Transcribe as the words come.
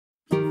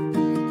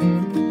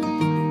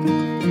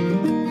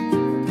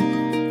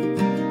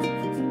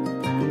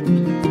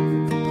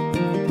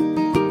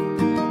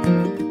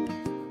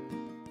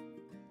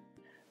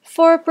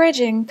For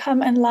bridging,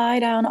 come and lie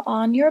down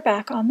on your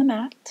back on the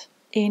mat.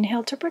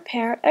 Inhale to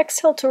prepare.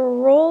 Exhale to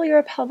roll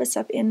your pelvis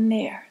up in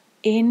the air.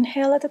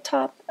 Inhale at the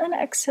top and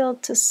exhale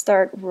to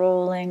start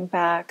rolling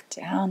back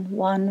down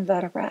one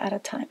vertebra at a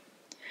time.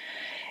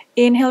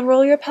 Inhale,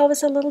 roll your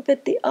pelvis a little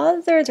bit the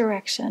other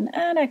direction,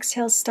 and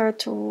exhale, start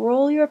to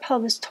roll your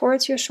pelvis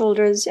towards your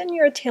shoulders, and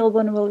your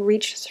tailbone will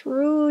reach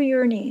through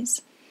your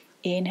knees.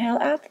 Inhale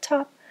at the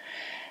top.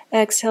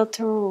 Exhale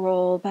to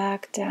roll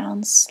back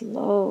down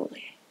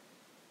slowly.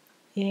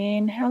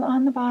 Inhale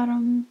on the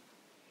bottom.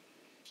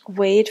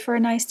 Wait for a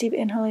nice deep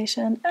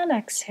inhalation, and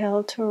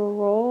exhale to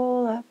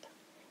roll up,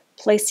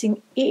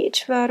 placing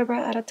each vertebra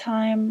at a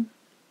time.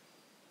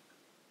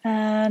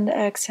 And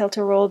exhale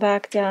to roll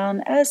back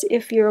down as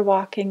if you're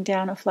walking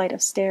down a flight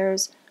of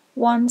stairs,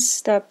 one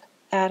step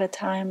at a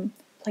time.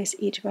 Place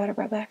each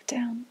vertebra back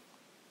down.